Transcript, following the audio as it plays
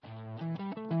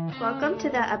Welcome to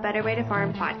the A Better Way to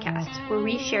Farm podcast, where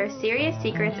we share serious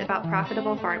secrets about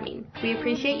profitable farming. We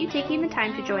appreciate you taking the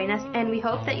time to join us, and we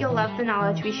hope that you'll love the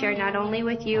knowledge we share not only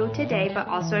with you today, but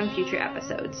also in future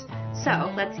episodes.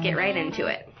 So, let's get right into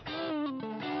it.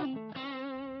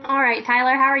 All right,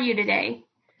 Tyler, how are you today?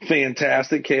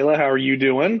 Fantastic. Kayla, how are you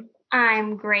doing?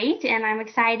 I'm great, and I'm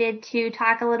excited to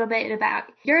talk a little bit about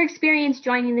your experience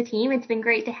joining the team. It's been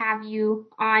great to have you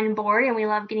on board, and we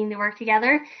love getting to work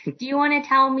together. Do you want to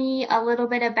tell me a little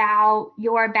bit about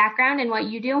your background and what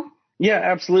you do? Yeah,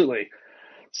 absolutely.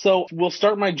 So we'll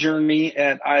start my journey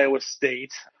at Iowa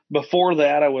State. Before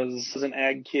that, I was an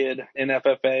ag kid in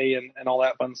FFA and all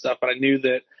that fun stuff, but I knew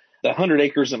that the 100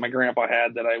 acres that my grandpa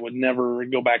had, that I would never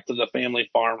go back to the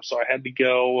family farm. So I had to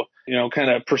go,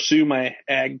 kind of pursue my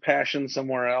ag passion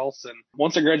somewhere else. And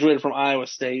once I graduated from Iowa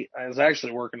State, I was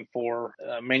actually working for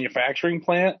a manufacturing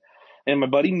plant. And my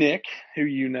buddy Nick, who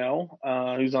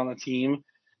who's on the team,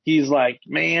 he's like,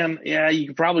 man, yeah, you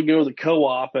could probably go to the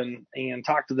co-op and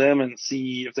talk to them and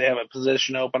see if they have a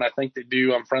position open. I think they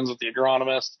do. I'm friends with the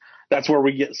agronomist. That's where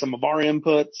we get some of our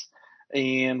inputs,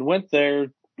 and went there.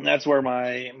 That's where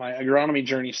my agronomy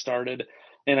journey started.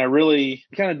 And I really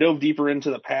kind of dove deeper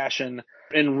into the passion.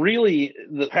 And really,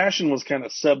 the passion was kind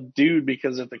of subdued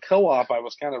because at the co-op, I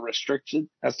was kind of restricted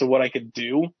as to what I could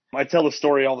do. I tell the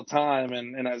story all the time.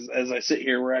 And as I sit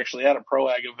here, we're actually at a pro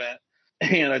ag event.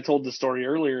 And I told the story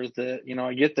earlier that,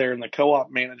 I get there and the co-op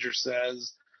manager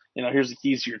says, here's the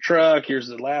keys to your truck, here's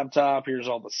the laptop, here's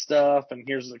all the stuff, and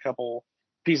here's a couple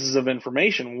pieces of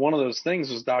information. One of those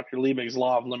things was Dr. Liebig's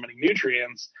law of limiting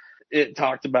nutrients. It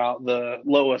talked about the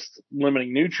lowest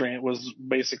limiting nutrient was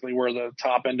basically where the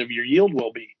top end of your yield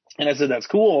will be. And I said, that's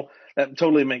cool. That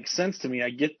totally makes sense to me. I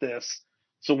get this.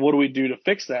 So what do we do to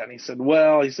fix that? And he said,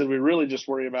 we really just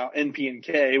worry about NP and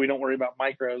K. We don't worry about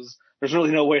micros. There's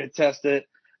really no way to test it.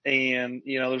 And,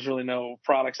 there's really no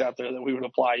products out there that we would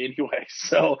apply anyway.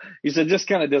 So he said, just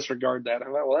kind of disregard that.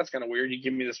 I'm like, well, that's kind of weird. You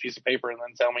give me this piece of paper and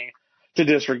then tell me to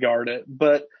disregard it.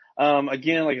 But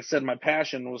again, like I said, my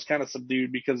passion was kind of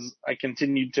subdued because I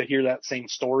continued to hear that same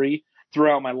story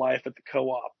throughout my life at the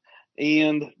co-op.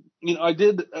 And, I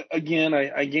did, again,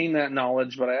 I gained that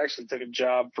knowledge, but I actually took a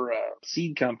job for a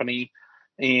seed company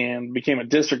and became a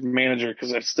district manager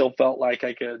because I still felt like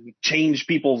I could change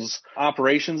people's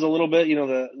operations a little bit.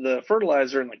 The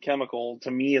fertilizer and the chemical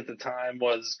to me at the time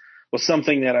was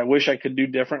something that I wish I could do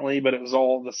differently, but it was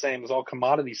all the same. It was all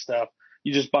commodity stuff.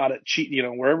 You just bought it cheap,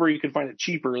 wherever you could find it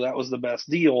cheaper, that was the best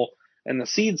deal. And the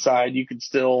seed side, you could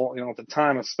still, at the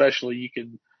time especially, you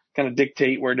could kind of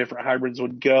dictate where different hybrids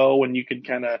would go, and you could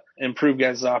kind of improve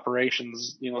guys'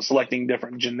 operations, selecting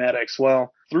different genetics.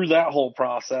 Well, through that whole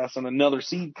process and another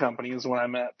seed company is when I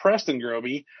met Preston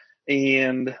Groby,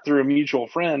 and through a mutual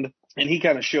friend, and he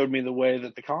kind of showed me the way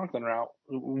that the Conklin route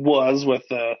was with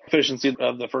the efficiency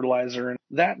of the fertilizer. And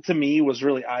that to me was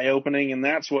really eye-opening, and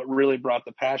that's what really brought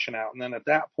the passion out. And then at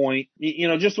that point,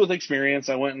 just with experience,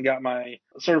 I went and got my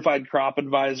certified crop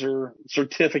advisor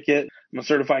certificate. I'm a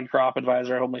certified crop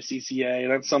advisor. I hold my CCA.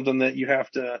 That's something that you have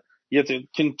to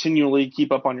continually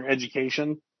keep up on your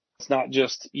education. It's not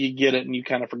just you get it and you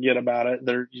kind of forget about it.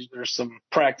 There's some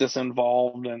practice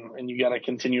involved, and you got to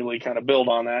continually kind of build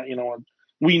on that.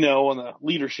 We know on the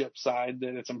leadership side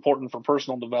that it's important for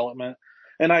personal development.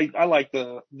 And I like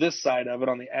this side of it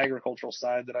on the agricultural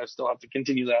side, that I still have to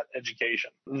continue that education.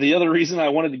 The other reason I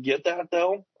wanted to get that,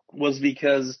 though, was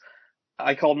because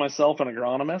I called myself an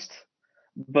agronomist,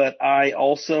 but I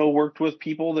also worked with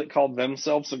people that called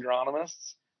themselves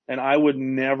agronomists. And I would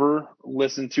never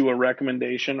listen to a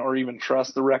recommendation or even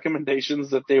trust the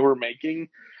recommendations that they were making,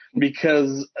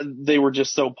 because they were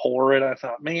just so poor. And I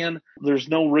thought, man, there's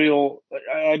no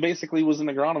I basically was an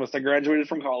agronomist. I graduated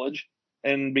from college,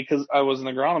 and because I was an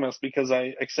agronomist, because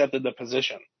I accepted the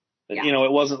position. Yeah.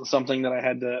 It wasn't something that I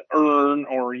had to earn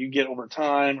or you get over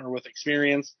time or with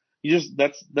experience.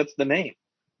 That's the name.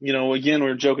 Again, we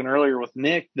were joking earlier with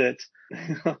Nick that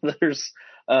there's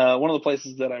one of the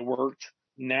places that I worked.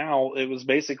 Now it was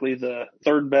basically the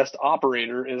third best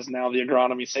operator is now the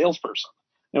agronomy salesperson.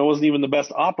 It wasn't even the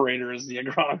best operator as the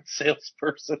agronomy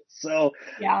salesperson. So,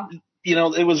 yeah,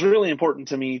 it was really important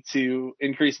to me to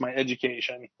increase my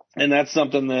education. And that's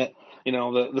something that, the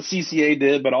CCA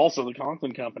did, but also the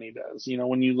Conklin Company does.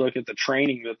 When you look at the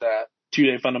training that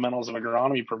 2-day fundamentals of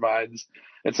agronomy provides,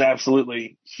 it's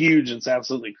absolutely huge. It's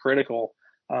absolutely critical.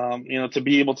 To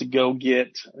be able to go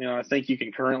get, I think you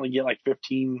can currently get like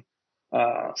 15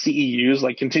 CEUs,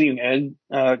 like continuing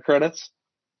ed credits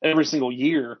every single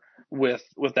year with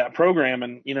that program.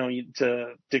 And,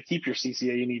 to keep your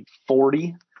CCA, you need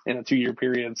 40 in a 2-year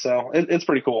period. So it's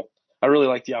pretty cool. I really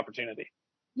like the opportunity.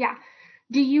 Yeah.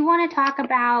 Do you want to talk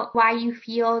about why you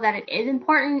feel that it is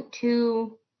important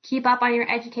to keep up on your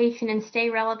education and stay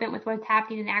relevant with what's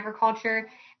happening in agriculture,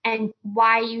 and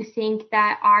why you think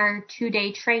that our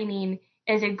 2-day training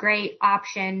is a great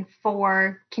option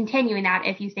for continuing that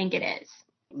if you think it is?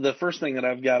 The first thing that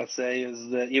I've got to say is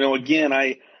that, again,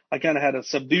 I kind of had a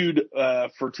subdued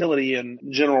fertility and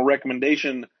general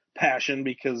recommendation passion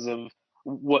because of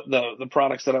what the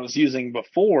products that I was using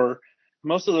before.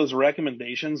 Most of those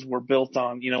recommendations were built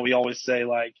on, we always say,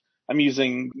 like, I'm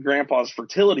using grandpa's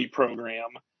fertility program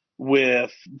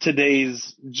with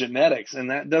today's genetics,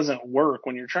 and that doesn't work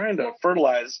when you're trying to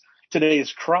fertilize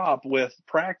today's crop with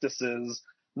practices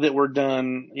that were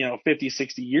done, 50,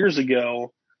 60 years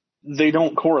ago. They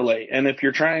don't correlate. And if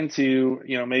you're trying to,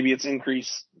 maybe it's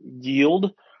increase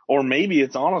yield, or maybe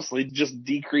it's honestly just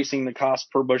decreasing the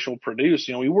cost per bushel produced.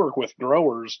 We work with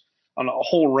growers on a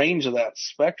whole range of that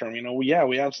spectrum.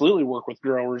 We absolutely work with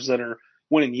growers that are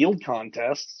winning yield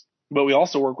contests, but we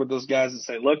also work with those guys that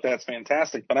say, look, that's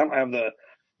fantastic, but I don't have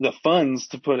the funds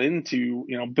to put into,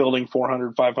 building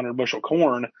 400, 500 bushel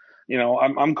corn.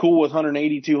 I'm cool with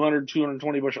 180, 200,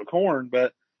 220 bushel corn,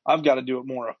 but I've got to do it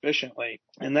more efficiently.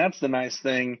 And that's the nice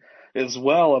thing as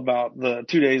well about the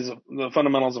 2 days of the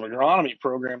fundamentals of agronomy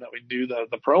program that we do,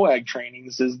 the pro ag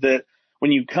trainings, is that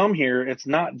when you come here, it's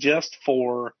not just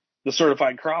for the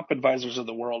certified crop advisors of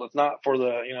the world. It's not for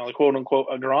the, the quote unquote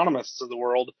agronomists of the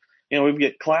world. We've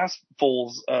got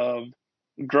classfuls of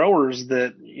growers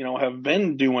that, have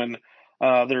been doing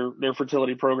their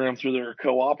fertility program through their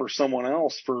co-op or someone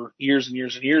else for years and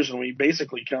years and years. And we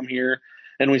basically come here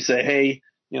and we say, hey,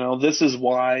 this is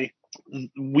why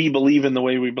we believe in the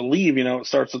way we believe. It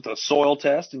starts with the soil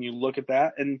test, and you look at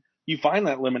that and you find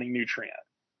that limiting nutrient.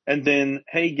 And then,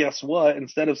 hey, guess what?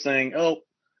 Instead of saying, oh,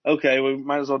 okay, we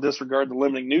might as well disregard the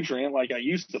limiting nutrient like I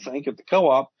used to think at the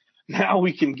co-op, now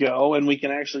we can go and we can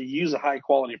actually use a high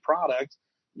quality product,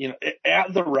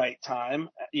 at the right time,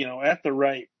 at the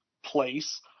right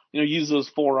place, use those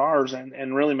 4 R's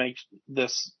and really make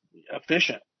this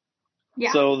efficient.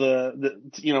 Yeah. So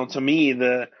to me,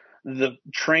 the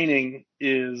training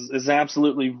is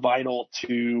absolutely vital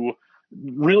to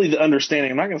really the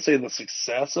understanding. I'm not going to say the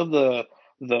success of the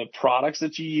products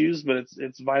that you use, but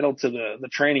it's vital to the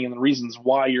training and the reasons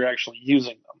why you're actually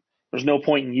using them. There's no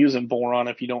point in using boron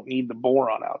if you don't need the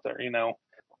boron out there,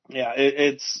 Yeah,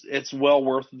 it's well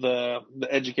worth the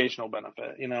educational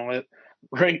benefit.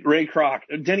 Ray Kroc,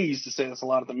 Denny used to say this a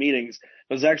lot at the meetings.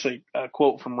 It was actually a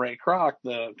quote from Ray Kroc,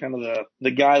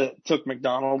 the guy that took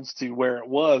McDonald's to where it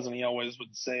was, and he always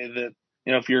would say that,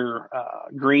 if you're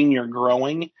green, you're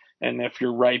growing, and if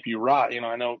you're ripe, you rot.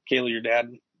 I know Kayla, your dad,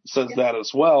 says that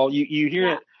as well. You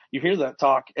hear it, you hear that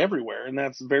talk everywhere, and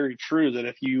that's very true. That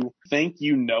if you think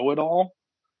you know it all,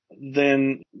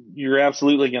 then you're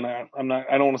absolutely gonna,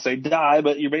 I don't want to say die,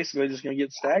 but you're basically just gonna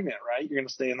get stagnant, right? You're gonna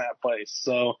stay in that place.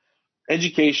 So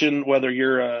education, whether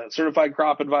you're a certified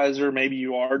crop advisor, maybe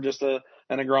you are just an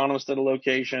agronomist at a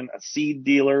location, a seed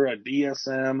dealer, a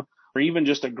DSM, or even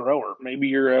just a grower. Maybe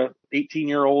you're a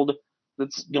 18-year-old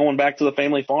that's going back to the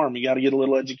family farm. You got to get a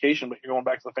little education, but you're going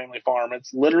back to the family farm.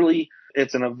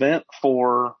 It's an event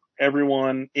for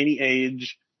everyone, any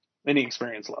age, any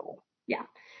experience level. Yeah.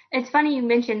 It's funny you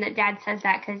mentioned that Dad says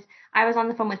that, because I was on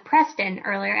the phone with Preston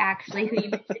earlier, actually, who you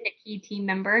mentioned, a key team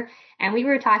member, and we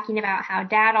were talking about how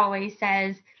Dad always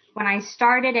says, when I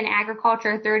started in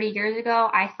agriculture 30 years ago,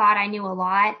 I thought I knew a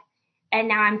lot, and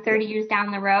now I'm 30 years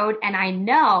down the road, and I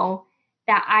know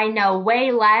that I know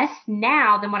way less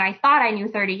now than what I thought I knew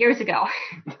 30 years ago.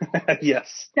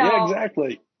 Yes. So, yeah,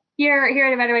 exactly. Here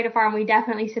at A Better Way to Farm, we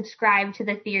definitely subscribe to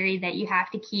the theory that you have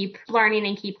to keep learning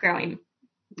and keep growing.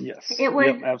 Yes. It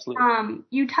was, absolutely.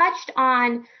 You touched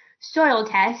on soil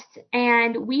tests,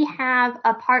 and we have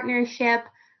a partnership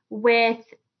with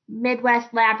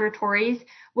Midwest Laboratories.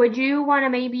 Would you want to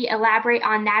maybe elaborate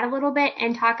on that a little bit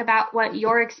and talk about what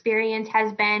your experience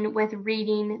has been with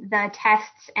reading the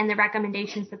tests and the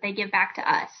recommendations that they give back to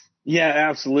us? Yeah,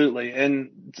 absolutely.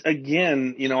 And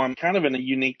again, I'm kind of in a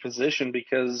unique position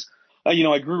because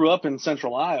I grew up in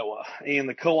central Iowa, and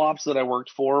the co-ops that I worked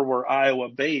for were Iowa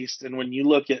based. And when you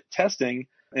look at testing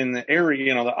in the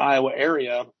area, the Iowa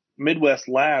area, Midwest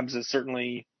Labs is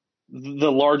certainly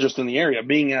the largest in the area.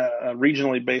 Being a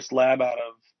regionally based lab out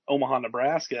of Omaha,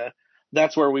 Nebraska,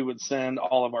 that's where we would send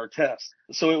all of our tests.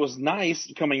 So it was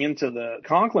nice coming into the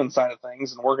Conklin side of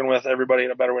things and working with everybody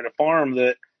at A Better Way to Farm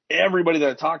that everybody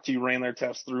that I talked to ran their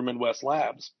tests through Midwest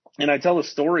Labs. And I tell the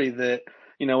story that,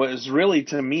 it was really,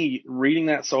 to me, reading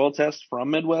that soil test from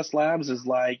Midwest Labs is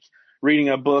like reading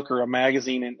a book or a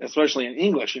magazine, and especially in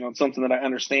English. It's something that I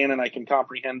understand and I can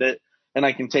comprehend it and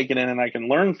I can take it in and I can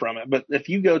learn from it. But if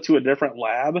you go to a different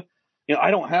lab,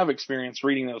 I don't have experience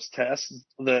reading those tests.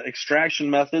 The extraction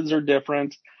methods are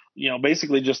different.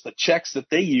 Basically just the checks that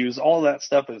they use, all that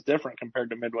stuff is different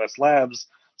compared to Midwest labs.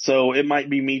 So it might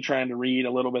be me trying to read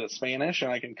a little bit of Spanish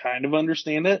and I can kind of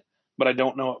understand it, but I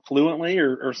don't know it fluently.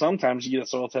 Or sometimes you get a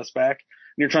soil test back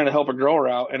and you're trying to help a grower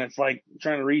out and it's like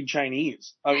trying to read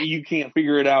Chinese. I mean, you can't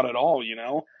figure it out at all,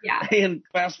 Yeah. And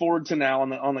fast forward to now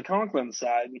on the Conklin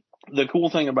side, the cool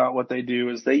thing about what they do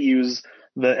is they use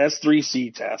the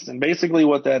S3C test. And basically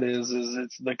what that is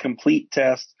it's the complete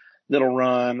test that'll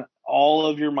run all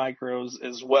of your micros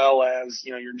as well as,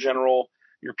 your general,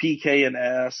 your PK and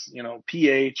S,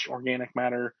 pH, organic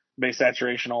matter, base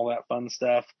saturation, all that fun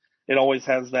stuff. It always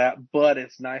has that, but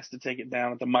it's nice to take it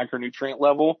down at the micronutrient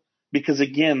level because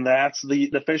again, that's the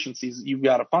deficiencies that you've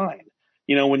got to find.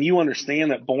 When you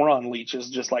understand that boron leaches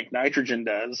just like nitrogen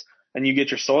does, and you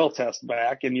get your soil test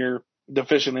back and you're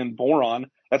deficient in boron,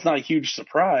 that's not a huge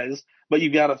surprise, but you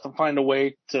got to find a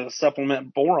way to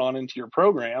supplement boron into your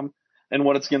program and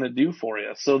what it's going to do for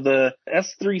you. So the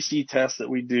S3C test that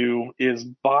we do is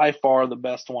by far the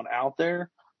best one out there.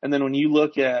 And then when you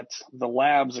look at the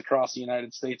labs across the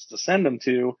United States to send them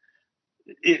to,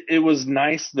 it was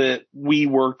nice that we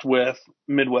worked with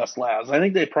Midwest labs. I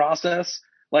think they process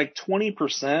like 20%,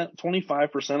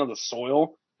 25% of the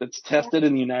soil that's tested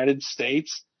in the United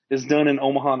States is done in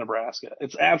Omaha, Nebraska.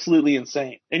 It's absolutely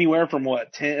insane. Anywhere from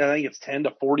 10, I think it's 10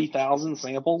 to 40,000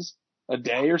 samples a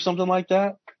day or something like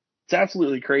that. It's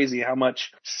absolutely crazy how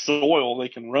much soil they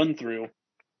can run through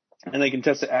and they can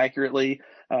test it accurately,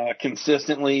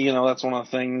 consistently. That's one of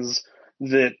the things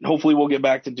that hopefully we'll get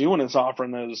back to doing is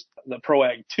offering the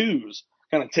ProAg 2s,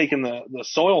 kind of taking the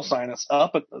soil science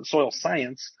up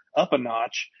a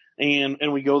notch. And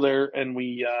we go there and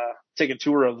we take a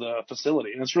tour of the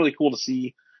facility. And it's really cool to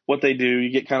see what they do.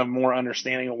 You get kind of more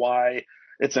understanding of why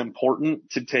it's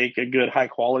important to take a good high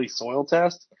quality soil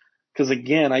test. Because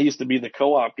again, I used to be the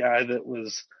co-op guy that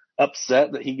was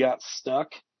upset that he got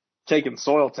stuck taking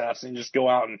soil tests and just go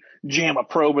out and jam a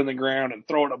probe in the ground and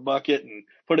throw it in a bucket and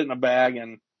put it in a bag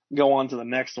and go on to the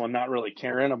next one, not really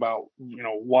caring about,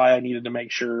 why I needed to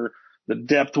make sure the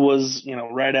depth was,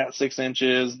 right at 6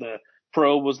 inches, the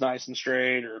probe was nice and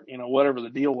straight, or, whatever the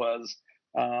deal was.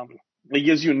 It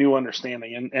gives you a new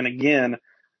understanding. And again,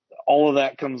 all of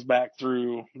that comes back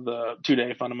through the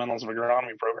 2-day fundamentals of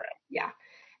agronomy program. Yeah.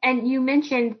 And you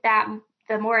mentioned that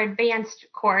the more advanced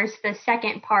course, the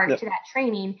second part to that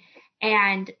training.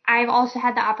 And I've also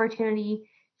had the opportunity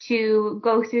to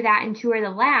go through that and tour the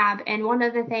lab. And one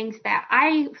of the things that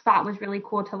I thought was really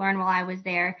cool to learn while I was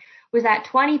there was that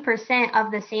 20%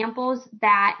 of the samples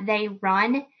that they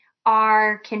run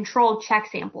are controlled check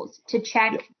samples to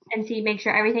check and make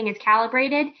sure everything is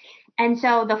calibrated. And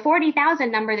so the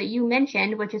 40,000 number that you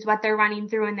mentioned, which is what they're running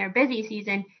through in their busy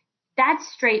season,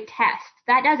 that's straight test.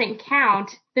 That doesn't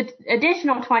count the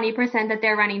additional 20% that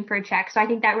they're running per check. So I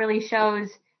think that really shows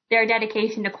their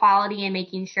dedication to quality and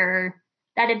making sure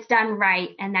that it's done right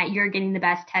and that you're getting the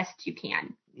best tests you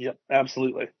can. Yep,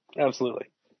 absolutely. Absolutely.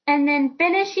 And then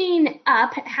finishing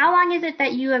up, how long is it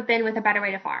that you have been with A Better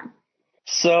Way to Farm?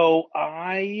 So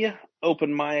I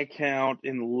opened my account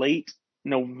in late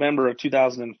November of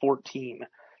 2014.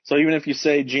 So even if you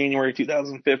say January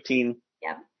 2015,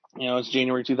 yep. It's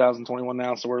January 2021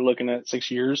 now, so we're looking at 6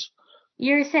 years.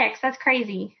 Year 6, that's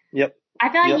crazy. Yep.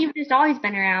 I feel like you've just always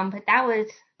been around, but that was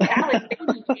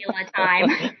baby Kayla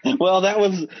time. Well, that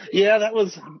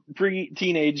was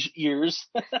pre-teenage years.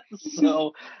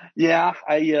 So, yeah,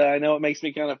 I know it makes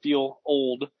me kind of feel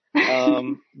old.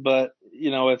 But,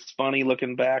 it's funny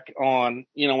looking back on,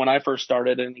 when I first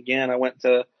started. And again, I went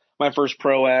to my first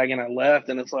ProAg and I left,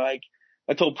 and it's like,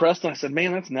 I told Preston, I said,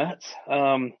 man, that's nuts.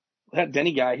 That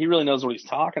Denny guy, he really knows what he's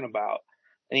talking about.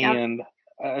 And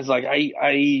I was like,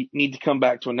 I need to come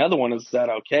back to another one. Is that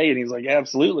okay? And he's like,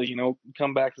 absolutely.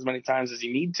 Come back as many times as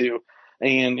you need to.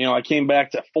 And, I came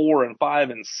back to 4 and 5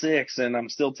 and 6, and I'm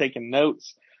still taking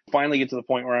notes. Finally get to the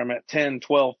point where I'm at 10,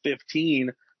 12,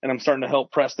 15, and I'm starting to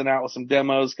help Preston out with some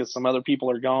demos because some other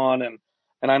people are gone, and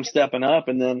I'm stepping up.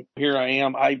 And then here I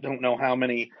am. I don't know how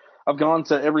many. I've gone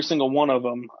to every single one of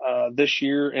them this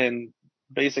year and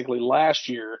basically last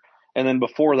year. And then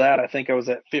before that, I think I was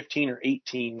at 15 or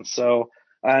 18. So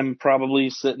I'm probably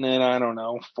sitting in, I don't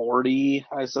know, 40,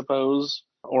 I suppose,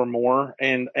 or more.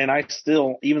 And I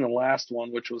still, even the last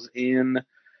one, which was in,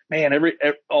 man,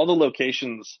 all the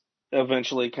locations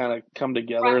eventually kind of come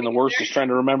together. And the worst is trying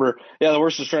to remember. Yeah, the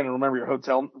worst is trying to remember your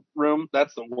hotel room.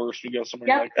 That's the worst. You go somewhere,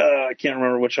 you're like, I can't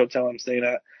remember which hotel I'm staying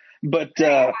at. But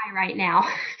right now.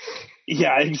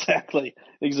 Yeah, exactly.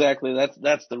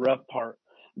 That's the rough part.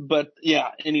 But yeah,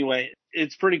 anyway,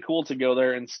 it's pretty cool to go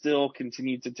there and still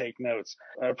continue to take notes.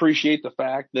 I appreciate the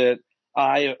fact that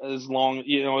as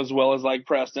well as like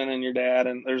Preston and your dad,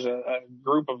 and there's a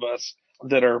group of us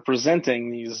that are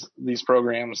presenting these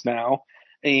programs now.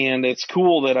 And it's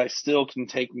cool that I still can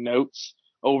take notes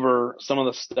over some of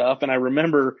the stuff. And I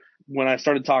remember when I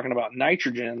started talking about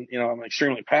nitrogen, I'm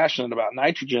extremely passionate about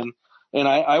nitrogen. And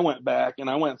I went back and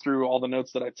I went through all the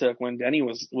notes that I took when Denny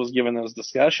was giving those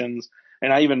discussions.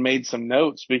 And I even made some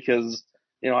notes because,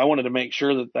 I wanted to make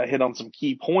sure that I hit on some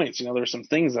key points. There's some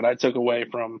things that I took away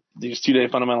from these 2-day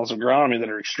fundamentals of agronomy that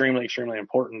are extremely, extremely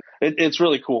important. It's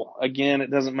really cool. Again, it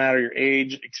doesn't matter your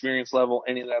age, experience level,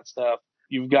 any of that stuff.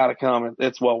 You've got to come.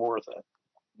 It's well worth it.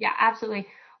 Yeah, absolutely.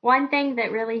 One thing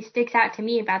that really sticks out to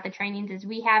me about the trainings is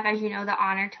we have, as you know, the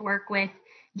honor to work with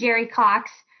Jerry Cox,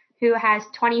 who has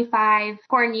 25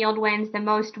 corn yield wins, the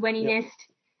most winningest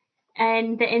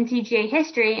in the NCGA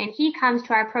history. And he comes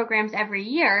to our programs every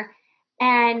year.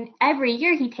 And every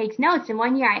year he takes notes. And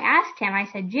one year I asked him, I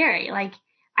said, Jerry,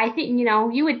 I think,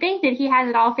 you would think that he has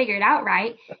it all figured out,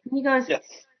 right? And he goes, yes.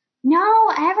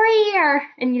 No, every year.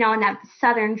 And, in that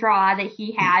southern draw that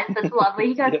he has, that's lovely.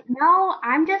 He goes, no,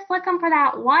 I'm just looking for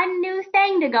that one new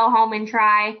thing to go home and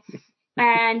try.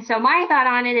 And so my thought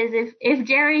on it is if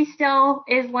Jerry still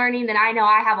is learning, then I know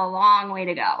I have a long way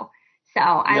to go. So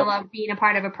I love being a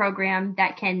part of a program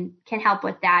that can help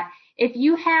with that. If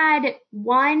you had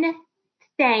one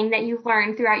thing that you've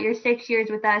learned throughout your 6 years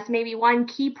with us, maybe one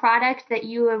key product that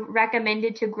you have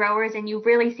recommended to growers and you've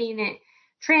really seen it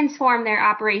transform their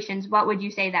operations, what would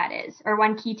you say that is? Or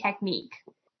one key technique?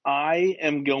 I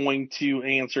am going to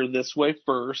answer this way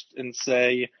first and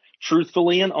say,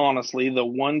 truthfully and honestly, the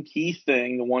one key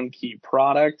thing, the one key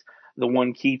product, the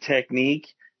one key technique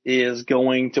is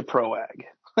going to ProAg.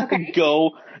 Okay.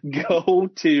 Go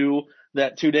to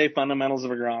that 2-day fundamentals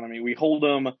of agronomy. We hold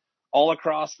them all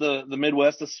across the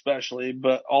Midwest especially,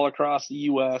 but all across the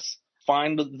U.S.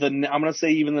 Find I'm going to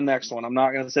say even the next one. I'm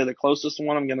not going to say the closest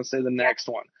one. I'm going to say the next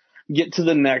one. Get to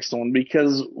the next one,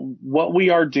 because what we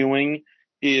are doing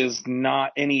is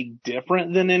not any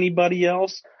different than anybody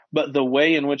else, but the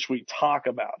way in which we talk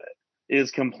about it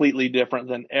is completely different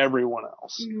than everyone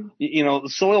else. Mm-hmm. The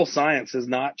soil science has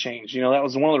not changed. That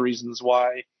was one of the reasons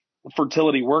why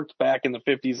fertility worked back in the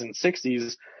 50s and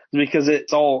 60s, because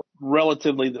it's all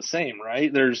relatively the same,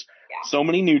 right? There's so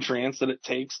many nutrients that it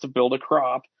takes to build a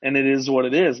crop, and it is what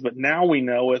it is. But now we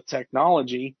know with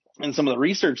technology and some of the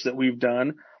research that we've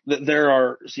done that there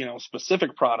are,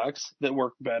 specific products that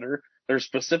work better. There's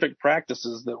specific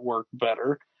practices that work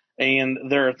better. And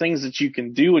there are things that you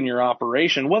can do in your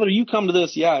operation. Whether you come to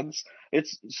this,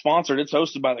 it's sponsored. It's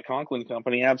hosted by the Conklin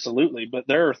Company. Absolutely. But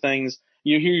there are things,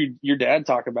 you hear your dad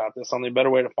talk about this on the Better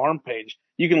Way to Farm page.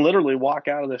 You can literally walk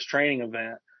out of this training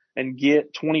event and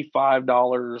get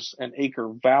 $25 an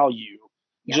acre value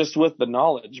just with the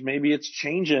knowledge. Maybe it's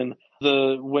changing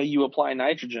the way you apply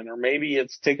nitrogen, or maybe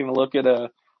it's taking a look at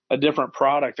a different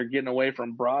product, or getting away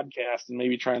from broadcast and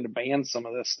maybe trying to ban some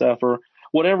of this stuff, or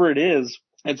whatever it is.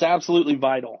 It's absolutely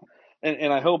vital.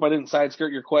 And I hope I didn't side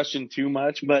skirt your question too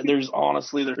much, but there's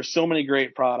so many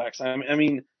great products. I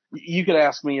mean, you could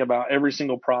ask me about every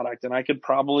single product, and I could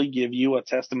probably give you a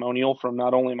testimonial from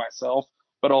not only myself,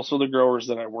 but also the growers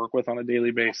that I work with on a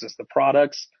daily basis. The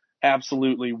products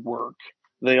absolutely work.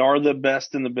 They are the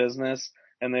best in the business,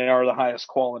 and they are the highest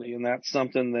quality. And that's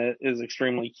something that is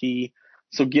extremely key.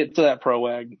 So get to that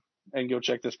ProAg and go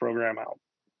check this program out.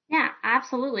 Yeah,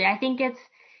 absolutely. I think it's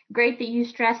great that you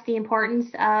stress the importance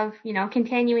of,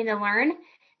 continuing to learn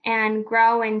and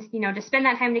grow, and, to spend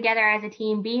that time together as a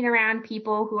team. Being around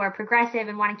people who are progressive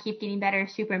and want to keep getting better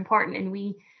is super important. And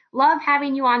we love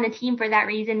having you on the team for that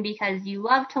reason, because you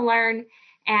love to learn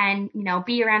and,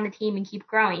 be around the team and keep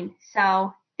growing.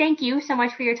 So thank you so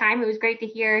much for your time. It was great to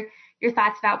hear your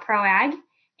thoughts about ProAg,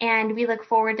 and we look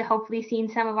forward to hopefully seeing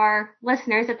some of our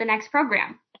listeners at the next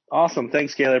program. Awesome.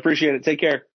 Thanks, Kayla. I appreciate it. Take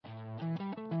care.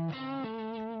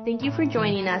 Thank you for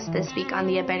joining us this week on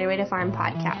the A Better Way to Farm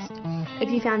podcast. If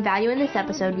you found value in this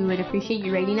episode, we would appreciate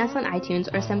you rating us on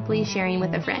iTunes or simply sharing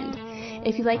with a friend.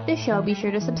 If you like this show, be sure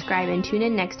to subscribe and tune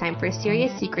in next time for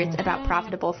serious secrets about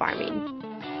profitable farming.